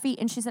up on her feet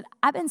and she said,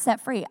 I've been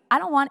set free. I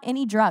don't want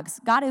any drugs.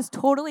 God has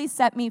totally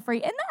set me free.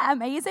 Isn't that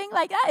amazing?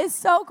 Like, that is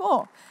so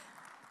cool.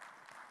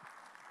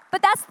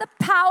 But that's the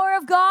power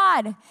of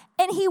God.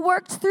 And he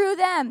worked through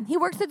them. He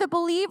worked through the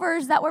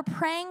believers that were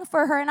praying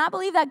for her. And I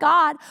believe that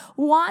God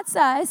wants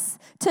us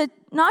to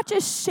not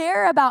just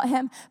share about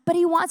him, but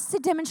he wants to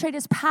demonstrate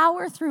his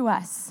power through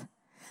us.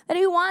 That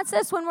he wants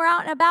us when we're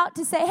out and about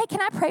to say, hey,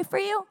 can I pray for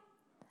you?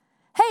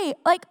 Hey,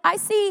 like, I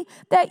see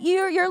that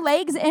your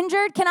leg's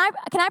injured. Can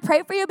I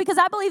pray for you? Because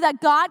I believe that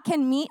God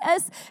can meet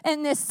us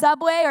in this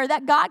Subway, or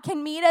that God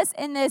can meet us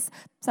in this,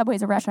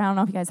 Subway's a restaurant. I don't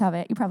know if you guys have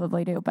it. You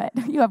probably do, but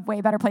you have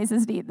way better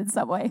places to eat than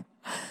Subway.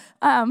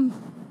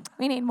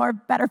 We need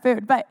better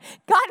food, but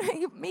God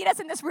meet us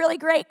in this really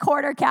great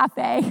quarter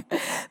cafe.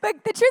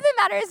 But the truth of the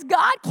matter is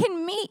God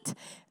can meet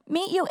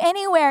you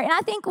anywhere. And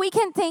I think we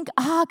can think,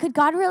 could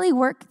God really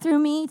work through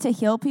me to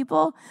heal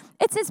people?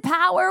 It's his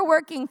power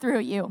working through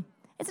you.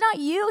 It's not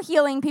you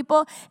healing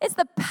people. It's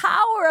the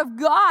power of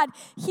God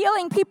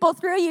healing people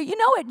through you. You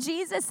know what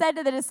Jesus said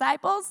to the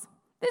disciples?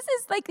 This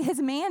is like his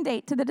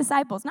mandate to the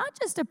disciples, not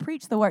just to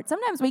preach the word.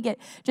 Sometimes we get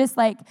just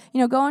like,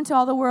 go into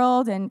all the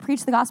world and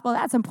preach the gospel.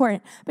 That's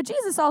important. But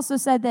Jesus also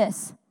said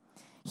this: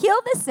 heal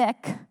the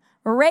sick,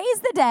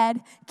 raise the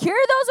dead,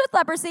 cure those with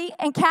leprosy,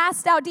 and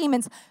cast out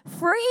demons.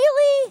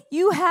 Freely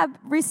you have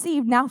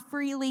received, now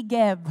freely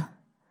give.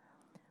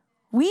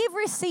 We've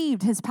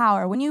received his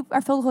power. When you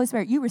are filled with the Holy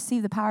Spirit, you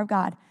receive the power of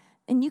God,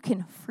 and you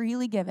can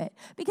freely give it,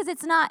 because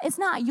it's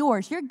not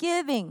yours. You're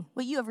giving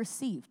what you have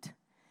received.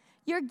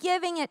 You're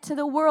giving it to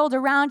the world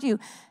around you.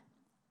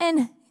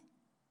 And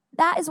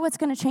that is what's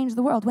going to change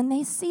the world. When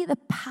they see the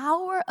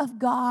power of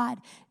God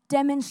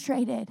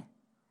demonstrated,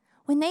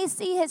 when they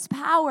see his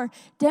power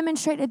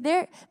demonstrated,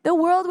 the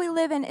world we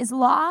live in is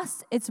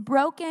lost, it's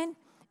broken,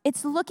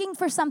 it's looking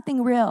for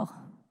something real.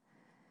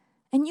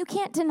 And you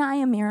can't deny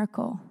a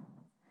miracle.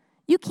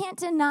 You can't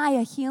deny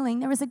a healing.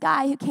 There was a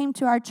guy who came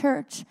to our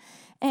church,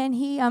 and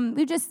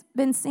we've just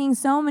been seeing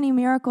so many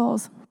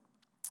miracles.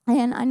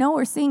 And I know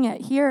we're seeing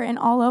it here and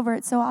all over.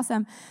 It's so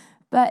awesome.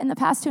 But in the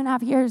past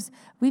 2.5 years,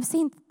 we've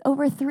seen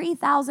over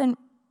 3,000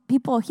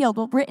 people healed.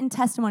 Well, written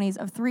testimonies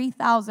of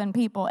 3,000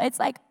 people. It's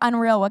like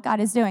unreal what God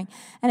is doing.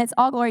 And it's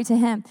all glory to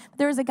him.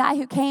 There was a guy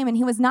who came, and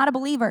he was not a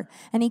believer.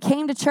 And he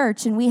came to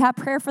church, and we have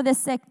prayer for the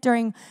sick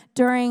during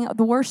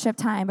the worship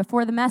time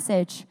before the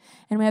message.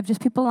 And we have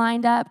just people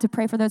lined up to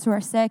pray for those who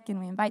are sick, and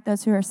we invite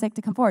those who are sick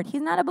to come forward.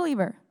 He's not a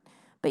believer,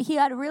 but he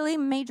had really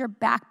major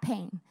back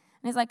pain.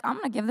 And he's like, I'm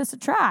going to give this a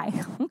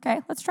try.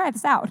 Okay, let's try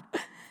this out.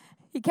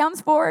 He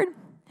comes forward.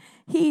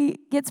 He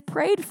gets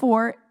prayed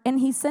for, and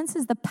he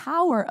senses the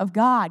power of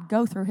God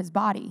go through his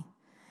body.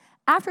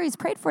 After he's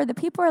prayed for, the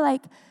people are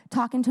like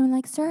talking to him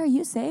like, sir, are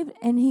you saved?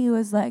 And he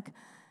was like,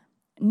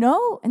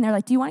 no. And they're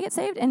like, do you want to get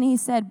saved? And he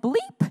said,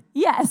 bleep,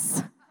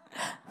 yes.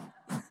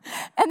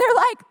 And they're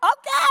like,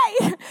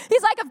 okay.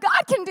 He's like, if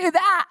God can do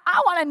that,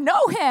 I want to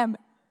know him.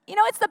 You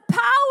know, it's the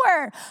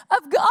power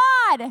of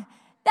God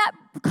that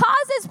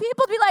causes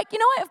people to be like, you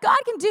know what, if God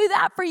can do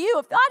that for you,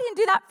 if God can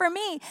do that for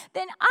me,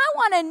 then I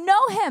want to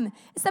know him.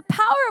 It's the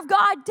power of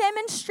God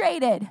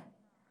demonstrated.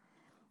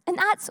 And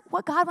that's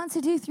what God wants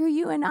to do through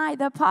you and I.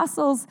 The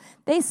apostles,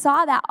 they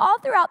saw that. All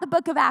throughout the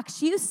book of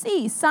Acts, you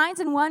see signs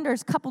and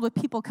wonders coupled with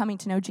people coming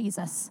to know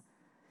Jesus.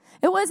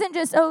 It wasn't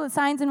just,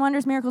 signs and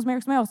wonders, miracles,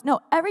 miracles, miracles. No,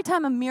 every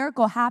time a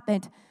miracle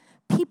happened,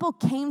 people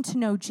came to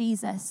know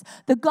Jesus.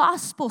 The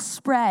gospel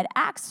spread.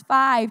 Acts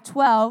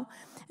 5:12.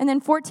 And then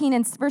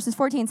verses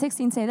 14 and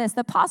 16 say this: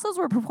 the apostles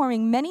were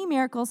performing many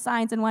miracles,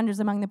 signs, and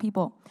wonders among the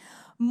people.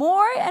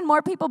 More and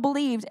more people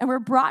believed and were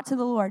brought to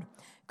the Lord,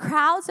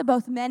 crowds of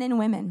both men and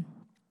women.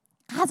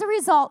 As a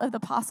result of the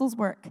apostles'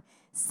 work,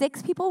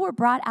 6 people were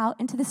brought out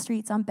into the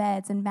streets on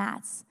beds and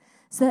mats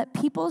so that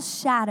people's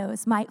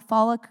shadows might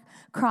fall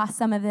across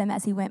some of them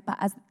as he went by.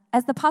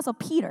 As the apostle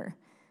Peter,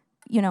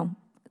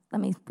 let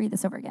me read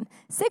this over again.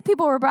 6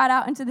 people were brought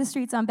out into the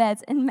streets on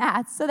beds and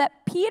mats so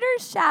that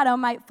Peter's shadow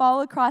might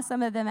fall across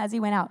some of them as he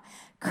went out.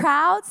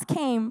 Crowds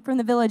came from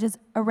the villages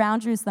around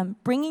Jerusalem,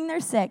 bringing their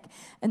sick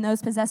and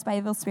those possessed by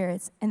evil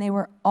spirits, and they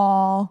were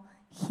all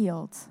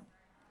healed.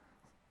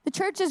 The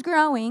church is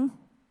growing,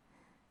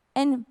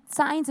 and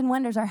signs and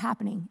wonders are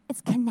happening. It's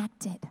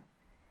connected.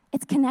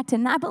 It's connected,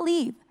 and I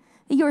believe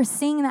that you are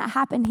seeing that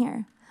happen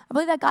here. I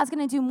believe that God's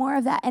going to do more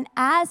of that, and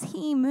as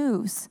he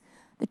moves,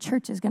 the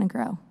church is going to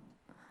grow.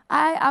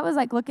 I was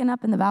looking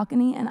up in the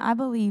balcony, and I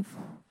believe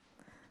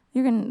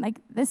you're going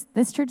to,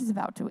 this church is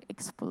about to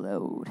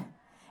explode.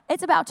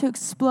 It's about to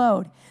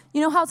explode.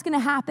 You know how it's going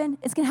to happen?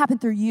 It's going to happen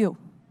through you.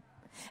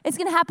 It's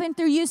going to happen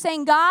through you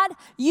saying, God,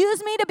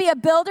 use me to be a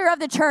builder of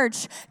the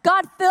church.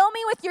 God, fill me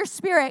with your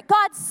spirit.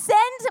 God,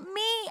 send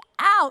me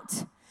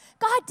out.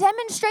 God,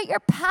 demonstrate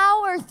your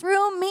power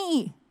through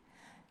me.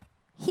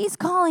 He's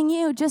calling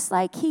you just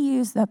like he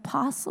used the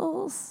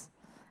apostles,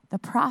 the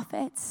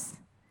prophets.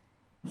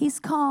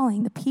 He's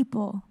calling the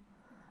people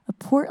of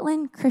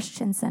Portland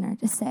Christian Center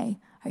to say,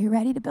 are you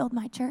ready to build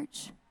my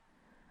church?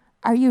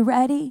 Are you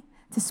ready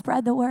to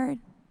spread the word?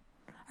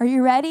 Are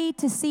you ready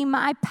to see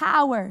my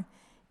power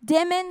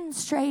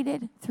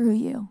demonstrated through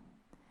you?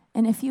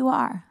 And if you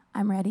are,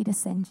 I'm ready to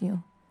send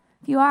you.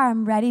 If you are,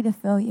 I'm ready to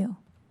fill you.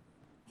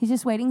 He's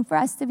just waiting for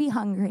us to be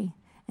hungry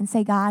and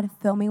say, God,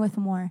 fill me with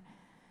more.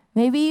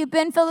 Maybe you've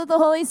been filled with the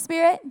Holy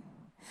Spirit.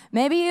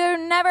 Maybe you've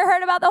never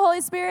heard about the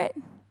Holy Spirit.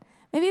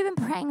 Maybe you've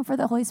been praying for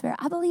the Holy Spirit.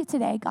 I believe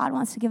today God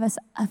wants to give us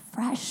a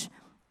fresh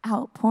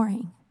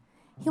outpouring.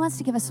 He wants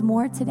to give us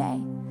more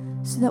today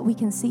so that we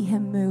can see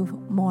him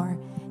move more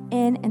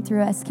in and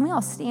through us. Can we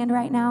all stand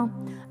right now?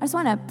 I just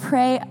want to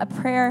pray a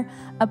prayer,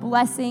 a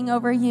blessing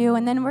over you,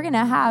 and then I'm going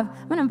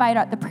to invite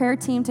out the prayer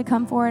team to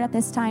come forward at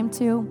this time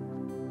too.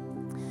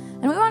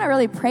 And we want to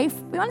really pray.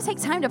 We want to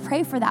take time to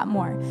pray for that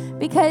more,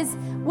 because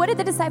what did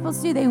the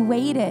disciples do? They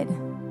waited.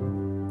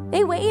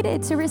 They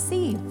waited to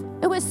receive.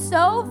 It was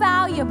so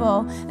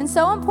valuable and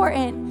so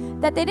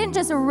important that they didn't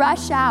just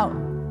rush out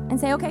and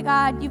say, okay,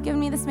 God, you've given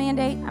me this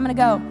mandate. I'm going to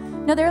go.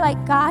 No, they're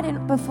like, God,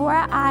 and before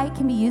I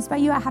can be used by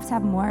you, I have to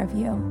have more of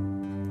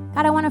you.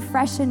 God, I want a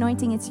fresh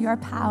anointing. It's your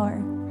power.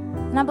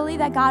 And I believe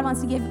that God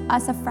wants to give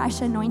us a fresh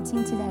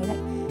anointing today,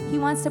 that he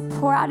wants to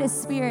pour out his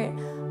spirit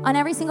on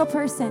every single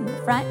person,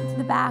 front to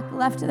the back,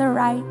 left to the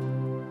right,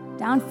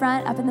 down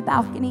front, up in the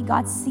balcony.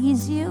 God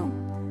sees you.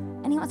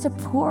 And he wants to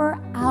pour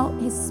out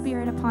his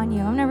spirit upon you.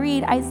 I'm going to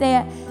read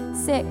Isaiah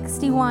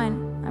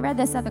 61. I read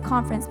this at the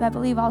conference, but I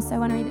believe also I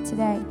want to read it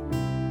today.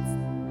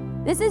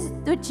 This is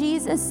what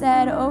Jesus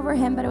said over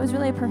him, but it was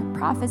really a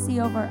prophecy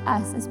over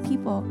us as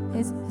people,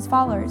 his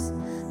followers.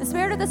 The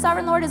Spirit of the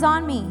Sovereign Lord is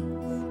on me,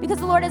 because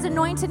the Lord has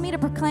anointed me to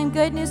proclaim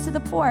good news to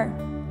the poor.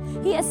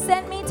 He has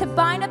sent me to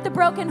bind up the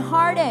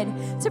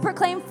brokenhearted, to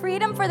proclaim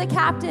freedom for the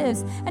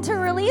captives, and to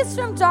release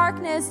from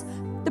darkness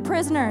the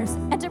prisoners,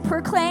 and to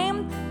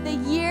proclaim the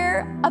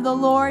year of the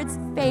Lord's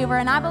favor.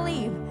 And I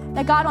believe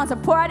that God wants to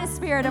pour out His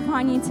Spirit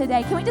upon you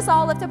today. Can we just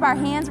all lift up our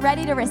hands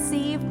ready to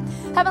receive?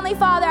 Heavenly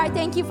Father, I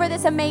thank you for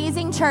this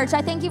amazing church.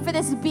 I thank you for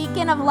this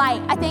beacon of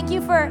light. I thank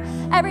you for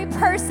every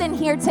person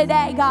here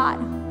today, God.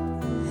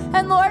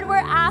 And Lord, we're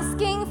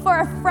asking for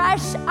a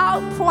fresh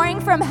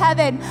outpouring from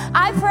heaven.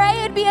 I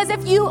pray it'd be as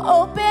if you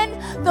open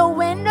the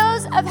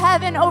windows of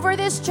heaven over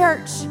this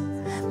church.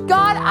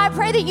 God, I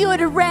pray that you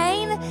would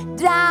rain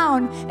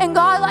down. And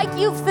God, like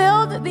you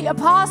filled the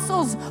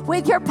apostles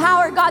with your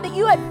power, God, that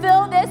you would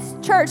fill this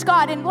church,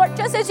 God. And Lord,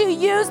 just as you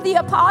used the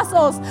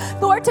apostles,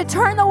 Lord, to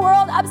turn the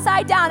world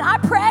upside down, I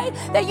pray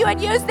that you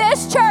would use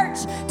this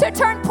church to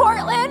turn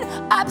Portland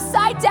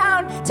upside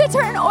down, to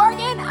turn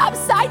Oregon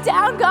upside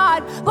down,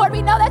 God. Lord,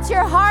 we know that's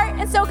your heart.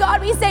 And so,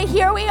 God, we say,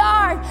 here we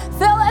are.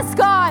 Fill us,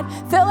 God.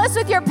 Fill us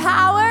with your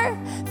power.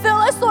 Fill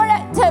us, Lord,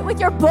 with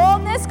your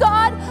boldness,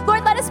 God.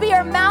 Lord, let us be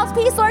your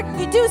mouthpiece. Lord,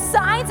 you do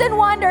signs and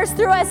wonders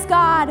through us,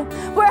 God.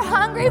 We're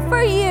hungry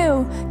for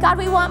you. God,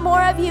 we want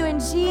more of you in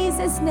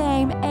Jesus'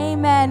 name.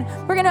 Amen.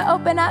 We're going to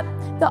open up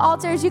the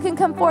altars. You can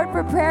come forward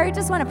for prayer. We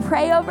just want to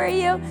pray over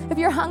you. If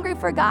you're hungry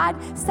for God,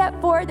 step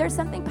forward. There's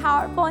something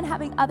powerful in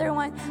having other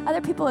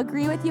people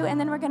agree with you, and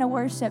then we're going to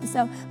worship.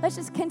 So let's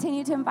just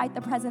continue to invite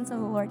the presence of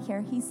the Lord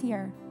here. He's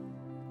here.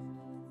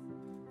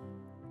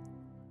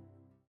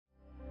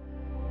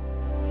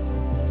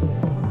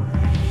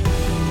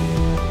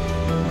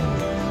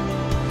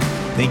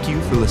 Thank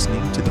you for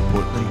listening to the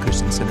Portland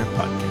Christian Center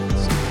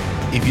podcast.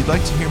 If you'd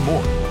like to hear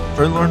more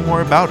or learn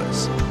more about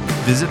us,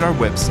 visit our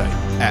website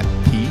at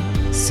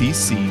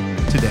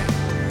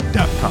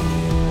pcctoday.com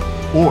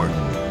or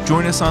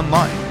join us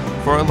online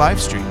for our live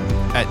stream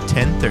at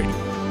 10:30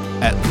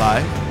 at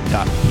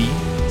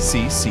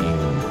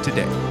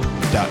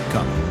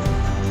live.pcctoday.com.